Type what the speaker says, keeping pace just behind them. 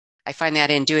I find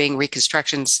that in doing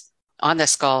reconstructions on the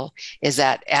skull is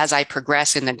that as I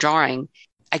progress in the drawing,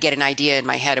 I get an idea in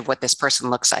my head of what this person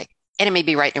looks like. And it may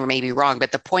be right and it may be wrong,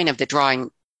 but the point of the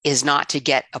drawing is not to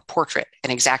get a portrait,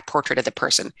 an exact portrait of the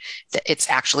person. It's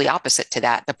actually opposite to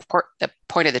that. The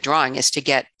point of the drawing is to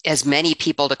get as many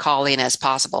people to call in as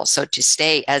possible. So to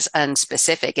stay as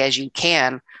unspecific as you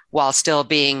can while still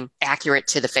being accurate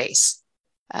to the face.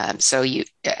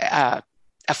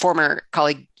 A former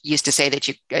colleague used to say that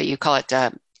you call it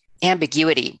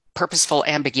ambiguity, purposeful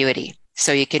ambiguity.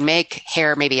 So you can make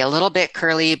hair maybe a little bit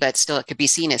curly, but still it could be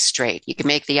seen as straight. You can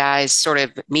make the eyes sort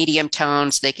of medium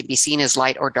tones. They can be seen as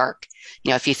light or dark.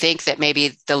 If you think that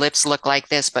maybe the lips look like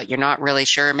this, but you're not really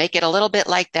sure, make it a little bit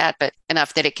like that, but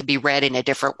enough that it can be read in a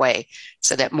different way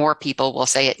so that more people will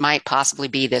say it might possibly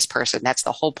be this person. That's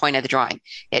the whole point of the drawing.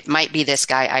 It might be this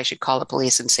guy. I should call the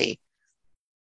police and see.